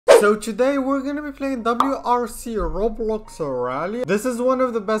So today we're gonna be playing WRC Roblox Rally. This is one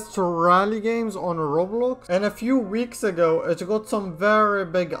of the best rally games on Roblox, and a few weeks ago it got some very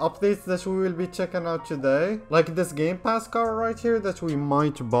big updates that we will be checking out today, like this Gamepass car right here that we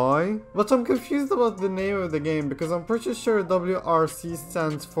might buy. But I'm confused about the name of the game because I'm pretty sure WRC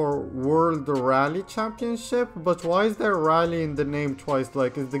stands for World Rally Championship, but why is there rally in the name twice?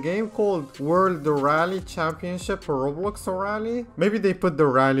 Like, is the game called World Rally Championship or Roblox Rally? Maybe they put the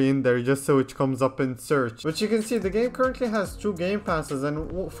rally in there just so it comes up in search. But you can see the game currently has 2 game passes,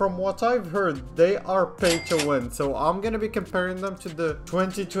 and from what I've heard they are pay to win, so I'm gonna be comparing them to the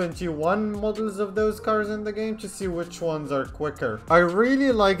 2021 models of those cars in the game to see which ones are quicker. I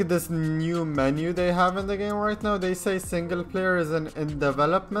really like this new menu they have in the game right now. They say single player is in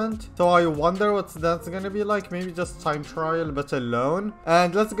development, so I wonder what that's gonna be like. Maybe just time trial but alone.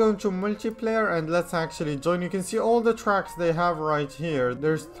 And let's go into multiplayer and let's actually join. You can see all the tracks they have right here.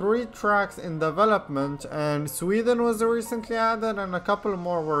 There's 3 tracks in development, and Sweden was recently added and a couple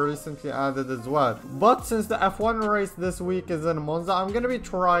more were recently added as well. But since the F1 race this week is in Monza, I'm gonna be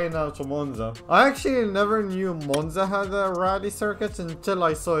trying out Monza. I actually never knew Monza had a rally circuit until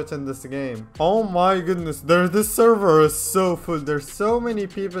I saw it in this game. Oh my goodness, this server is so full. There's so many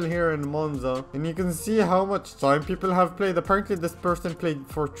people here in Monza, and you can see how much time people have played. Apparently this person played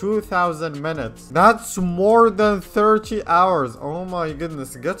for 2,000 minutes. That's more than 30 hours. Oh my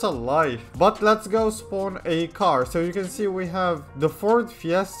goodness, get a life. But let's go spawn a car. So you can see we have the Ford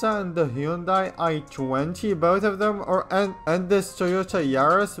Fiesta and the Hyundai i20. Both of them are, and this Toyota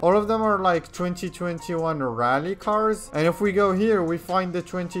Yaris. All of them are like 2021 rally cars. And if we go here, we find the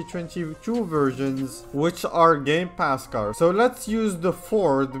 2022 versions, which are Game Pass cars. So let's use the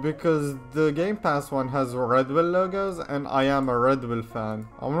Ford because the Game Pass one has Red Bull logos, and I am a Red Bull fan.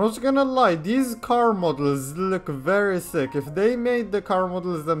 I'm not gonna lie, these car models look very sick. If they made the car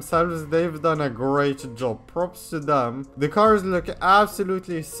models themselves, they've done a great job. Props to them. The cars look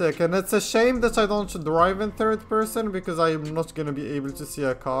absolutely sick, and it's a shame that I don't drive in third person because I'm not gonna be able to see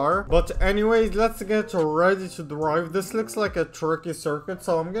a car. But anyways, let's get ready to drive. This looks like a tricky circuit,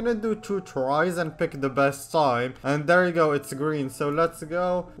 so I'm gonna do 2 tries and pick the best time. And there you go, it's green, so let's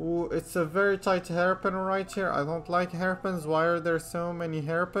go. Ooh, it's a very tight hairpin right here. I don't like hairpins. Why are there so many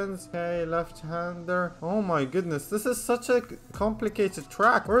hairpins? Okay, left-hander. Oh my goodness, this is such a complicated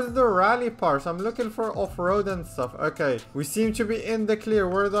track. Where's the rally part? I'm looking for off-road and stuff. Okay, we seem to be in the clear.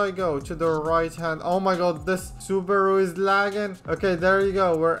 Where do I go? To the right hand. Oh my god, this Subaru is lagging. Okay, there you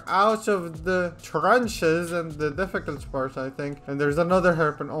go. We're out of the trenches and the difficult part, I think. And there's another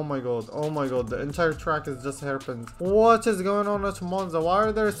hairpin. Oh my god. Oh my god. The entire track is just hairpins. What is going on at Monza? Why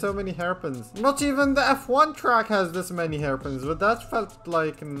are there so many hairpins? Not even the F1 track has this many hairpins, but that felt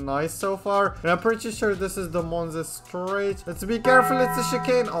like nice so far. And I'm pretty sure this is the Monza straight. Let's be careful. It's a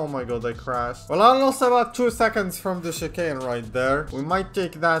chicane. Oh my god, I crashed. Well, I lost about 2 seconds from the chicane right there. We might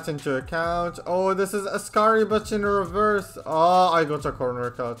take that into account. Oh, this is a Ascari but in reverse. Oh, I got a corner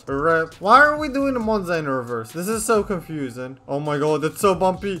cut. Rip. Why are we doing Monza in reverse? This is so confusing. Oh my god, it's so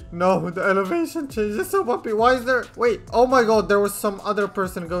bumpy. No, the elevation change is so bumpy. Why is there... Wait, oh my god, there was some other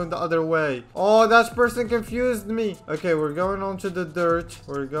person going the other way. Oh, that person confused me. Okay, we're going on to the dirt.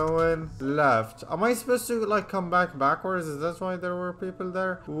 We're going left. Am I supposed to like come back backwards? Is that why there were people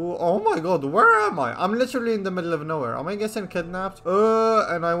there? Ooh, oh my god, where am I? I'm literally in the middle of nowhere. Am I getting kidnapped?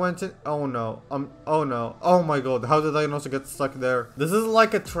 And I went in... Oh no. Oh no. Oh my god, how did I not get stuck there? This is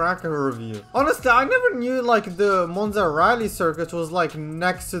like a tracker review. Honestly, I never knew like the Monza rally circuit was like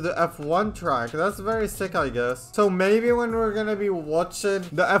next to the F1 track. That's very sick, I guess. So maybe when we're gonna be watching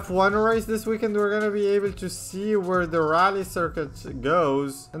the F1 race this weekend, we're gonna be able to see where the rally circuit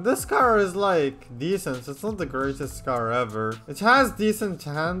goes. And this car is like decent. It's not the greatest car ever. It has decent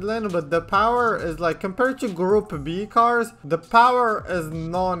handling, but the power is like, compared to Group B cars, the power is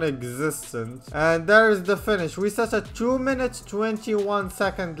non-existent. And there's the finish. We set a 2 minutes 21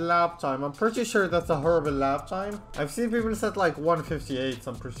 second lap time. I'm pretty sure that's a horrible lap time. I've seen people set like 1:58,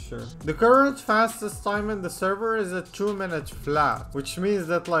 I'm pretty sure. The current fastest time in the server is a 2 minute flat, which means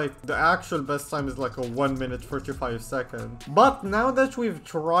that like the actual best time is like a 1 minute 45 second. But now that we've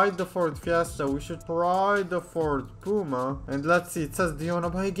tried the Ford Fiesta, we should try the Ford Puma. And let's see, it says, do you want to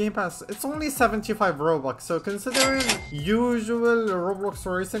buy a Game Pass? It's only 75 Robux, so considering usual Roblox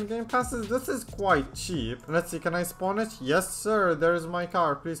racing Game Passes, this is quite cheap. Let's see, can I spawn it? Yes sir, there's my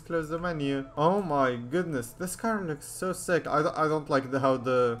car. Please close the menu. Oh my goodness, this car looks so sick. I don't like how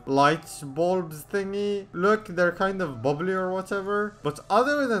the light bulbs thingy look. They're kind of bubbly or whatever, but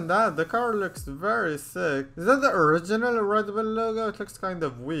other than that, the car looks very sick. Is that the original Red Bull logo? It looks kind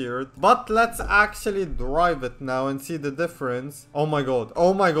of weird, but let's actually drive it now and see the difference. Oh my god.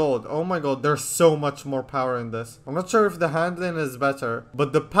 Oh my god. Oh my god. There's so much more power in this. I'm not sure if the handling is better,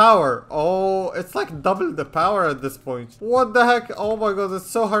 but the power. Oh, it's like double the power at this point. What the heck? Oh my god. It's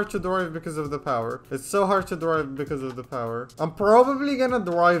so hard to drive because of the power. It's so hard to drive because of the power. I'm probably gonna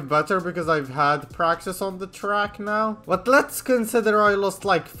drive better because I've had practice on the track now. But let's consider I lost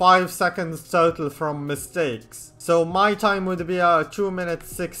like 5 seconds total from mistakes. So my time would be a 2 minute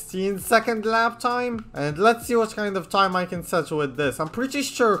 16 second lap time. And let's see what kind of time I can set with this. I'm pretty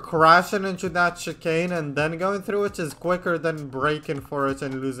sure crashing into that chicane and then going through it is quicker than braking for it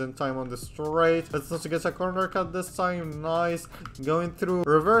and losing time on the straight. Let's not get a corner cut this time. Nice. Going through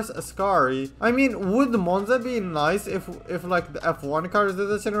reverse Ascari. I mean, would Monza be nice if like the F1 cars did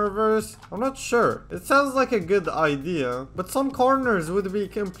it in reverse? I'm not sure. It sounds like a good idea. But some corners would be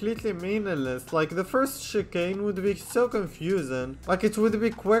completely meaningless. Like the first chicane would be so confusing. Like it would be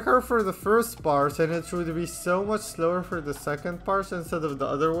quicker for the first part and it would be so much slower for the second part instead of the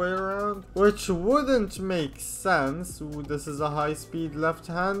other way around, which wouldn't make sense. Ooh, this is a high-speed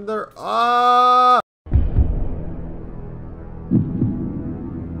left-hander. Ah!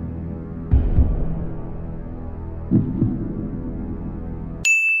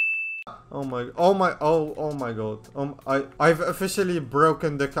 Oh my god. I've officially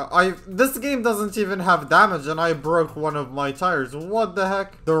broken the car. This game doesn't even have damage and I broke one of my tires. What the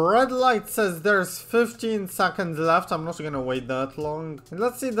heck? The red light says there's 15 seconds left. I'm not gonna wait that long. And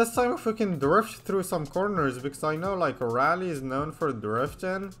let's see this time if we can drift through some corners, because I know like Rally is known for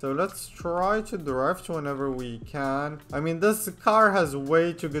drifting. So let's try to drift whenever we can. I mean, this car has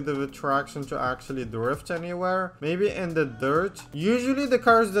way too good of a traction to actually drift anywhere. Maybe in the dirt. Usually the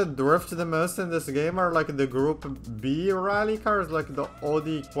cars that drift the most in this game are like the Group B rally cars, like the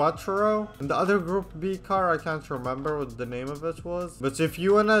Audi Quattro. And the other Group B car, I can't remember what the name of it was. But if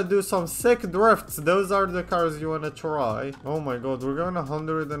you wanna do some sick drifts, those are the cars you wanna try. Oh my god, we're going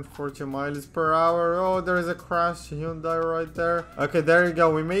 140 miles per hour. Oh, there's a crash Hyundai right there. Okay, there you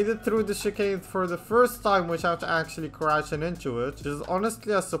go. We made it through the chicane for the first time without actually crashing into it, which is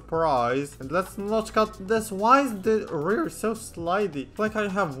honestly a surprise. And let's not cut this. Why is the rear so slidey? It's like I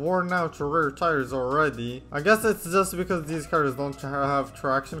have worn out rear tires already. I guess it's just because these cars don't have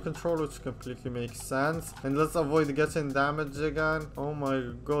traction control, which completely makes sense. And let's avoid getting damage again. Oh my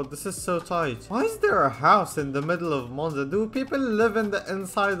god, this is so tight. Why is there a house in the middle of Monza? Do people live in the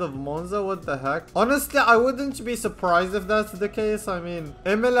inside of Monza? What the heck? Honestly, I wouldn't be surprised if that's the case. I mean,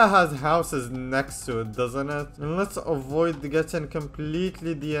 Imola has houses next to it, doesn't it? And let's avoid getting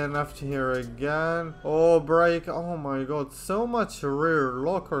completely DNF'd here again. Oh, brake. Oh my god, so much rear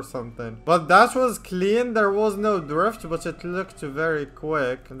lock or something. But that was clean. There was no drift, but it looked very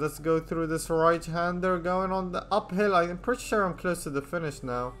quick. Let's go through this right-hander going on the uphill. I'm pretty sure I'm close to the finish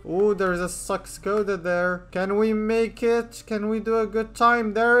now. Oh, there's a Skoda there. Can we make it? Can we do a good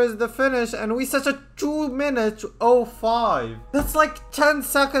time? There is the finish, and we set a 2 minute 05. That's like 10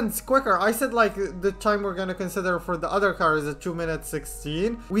 seconds quicker. I said like the time we're gonna consider for the other car is a 2 minute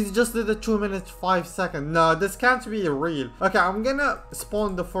 16. We just did a 2 minute 5 second. No, this can't be real. Okay, I'm gonna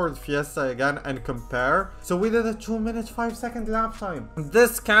spawn the Ford Fiesta again and compare. So we did a 2 minute 5 second lap time.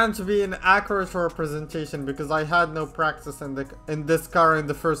 This can't be an accurate representation because I had no practice in this car in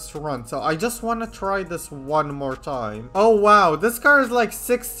the first run. So I just want to try this one more time. Oh wow, this car is like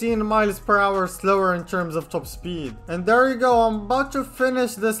 16 miles per hour slower in terms of top speed. And there you go, I'm about to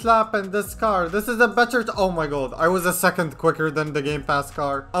finish this lap in this car. This is a better oh my god, I was a second quicker than the Gamepass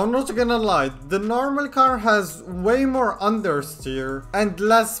car. I'm not gonna lie, the normal car has way more understeer and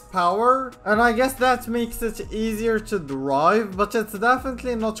less power, and I guess that makes it easier to drive, but it's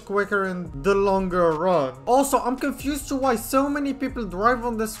definitely not quicker in the longer run. Also, I'm confused to why so many people drive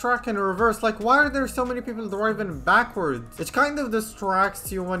on this track in reverse. Like, why are there so many people driving backwards? It kind of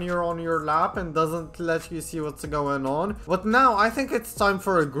distracts you when you're on your lap and doesn't let you see what's going on. But now I think it's time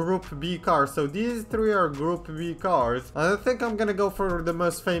for a Group B car. So these three are Group B cars, and I think I'm gonna go for the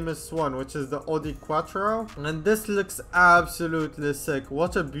most famous one, which is the Audi Quattro. And this looks absolutely sick.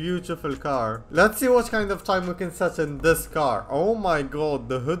 What a beautiful car. Let's see what kind of time we can set in this car. Oh my god,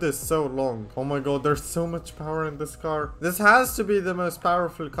 the hood is so long. Oh my god, there's so much power in this car. This has to be the most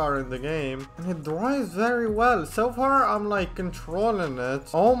powerful car in the game, and it drives very well. So far I'm like controlling it.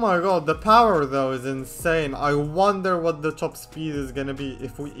 Oh my god, the power though is insane. I wonder what the top speed is gonna be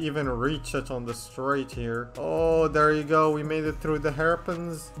if we even reach it on the straight here. Oh, there you go, we made it through the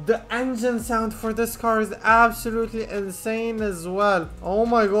hairpins. The engine sound for this car is absolutely insane as well. Oh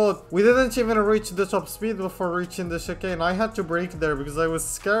my god, we didn't even reach the top speed before reaching the chicane. I had to brake there because I was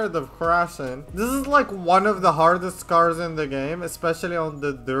scared of crashing. This is like one of the hardest cars in the game, especially on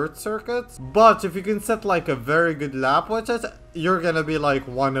the dirt circuits. But if you can set like a very good lap with it, you're gonna be like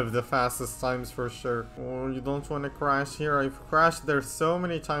one of the fastest times for sure. Oh, you don't want to crash here. I've crashed there so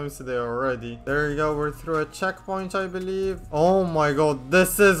many times today already. There you go. We're through a checkpoint, I believe. Oh my god,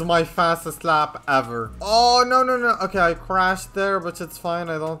 this is my fastest lap ever. Oh, no, no, no. Okay, I crashed there, but it's fine.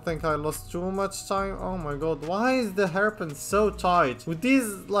 I don't think I lost too much time. Oh my god, why is the hairpin so tight? With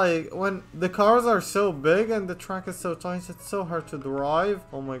these, like, when the cars are so big and the track is so tight, it's so hard to drive.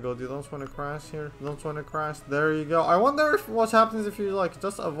 Oh my god, you don't want to crash here. You don't want to crash. There you go. I wonder if what happens if you, like,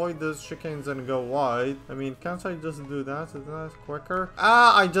 just avoid those chickens and go wide. I mean, can't I just do that? Is that quicker?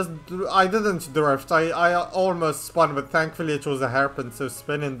 Ah, I didn't drift. I almost spun, but thankfully it was a hairpin, so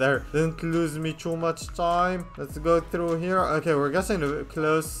spinning there didn't lose me too much time. Let's go through here. Okay, we're getting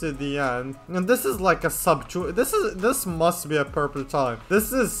close to the end. And this is like a sub 2. This must be a purple time.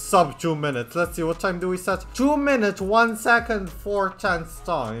 This is sub 2 minutes. Let's see, what time do we set? 2 minutes, 1 second, 4/10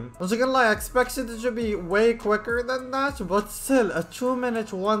 time. I'm not gonna lie, I expected it to be way quicker than that, but still, a 2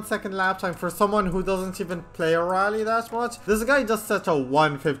 minute, 1 second lap time for someone who doesn't even play a rally that much. This guy just set a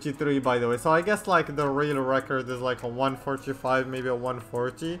 1:53, by the way, so I guess like the real record is like a 1:45, maybe a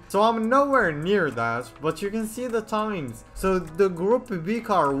 1:40. So I'm nowhere near that, but you can see the times. So the Group B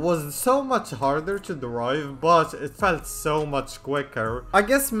car was so much harder to drive, but it felt so much quicker. I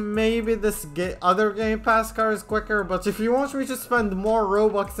guess maybe this other Game Pass car is quicker, but if you want me to spend more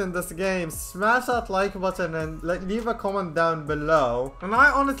Robux in this game, smash that like button and leave a comment down below. And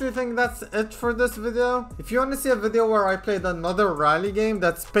I honestly think that's it for this video. If you want to see a video where I played another rally game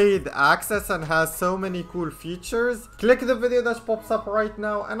that's paid access and has so many cool features, click the video that pops up right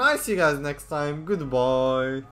now, and I see you guys next time. Goodbye.